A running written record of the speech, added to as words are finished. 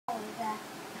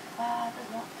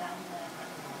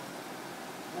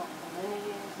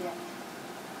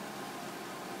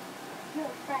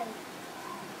afraid.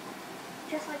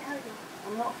 Just like Hogan.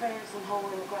 I'm not afraid of some hole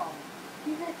in the ground.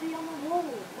 You could be on the wall.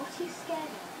 What are you scared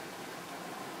of?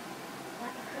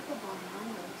 Like a cripple boy, I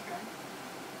know where to go.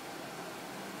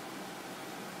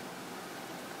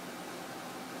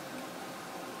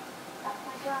 That's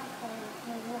my grandfather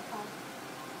in the wartime.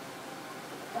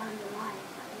 Burned alive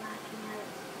like a lacking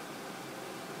nose.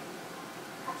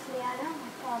 That's Leanna,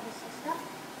 my father's sister.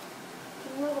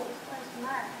 King Robert was supposed to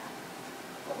marry her,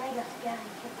 but they got together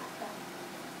and kidnapped her.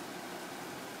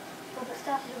 Robert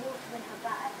started a war to win her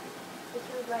back. He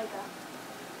killed Rhaegar,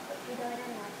 but she died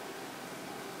anyway.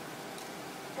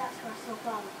 That's where I saw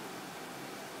Father.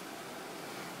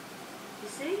 You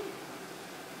see?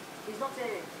 He's not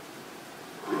here.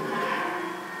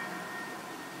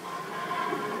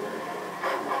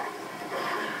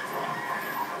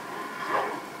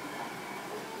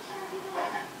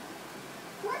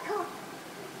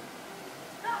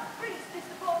 That priest is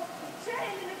supposed to be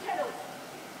chained in the kennels.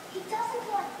 He doesn't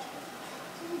like it.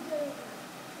 Too dirty.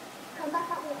 Come back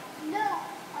at once. No,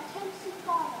 I came to see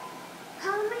Father.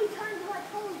 How many times have I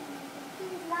told you the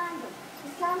King's Landing, the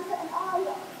Sansa and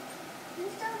Arya? He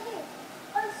was down here.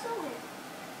 I saw him.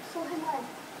 Saw him when?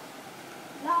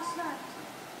 Last night.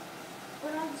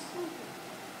 When I was sleeping.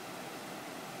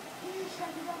 He didn't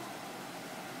shake it off.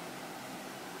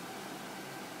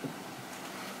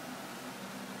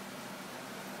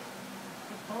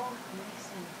 We both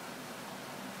listen.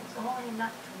 It's only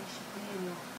natural we should be in your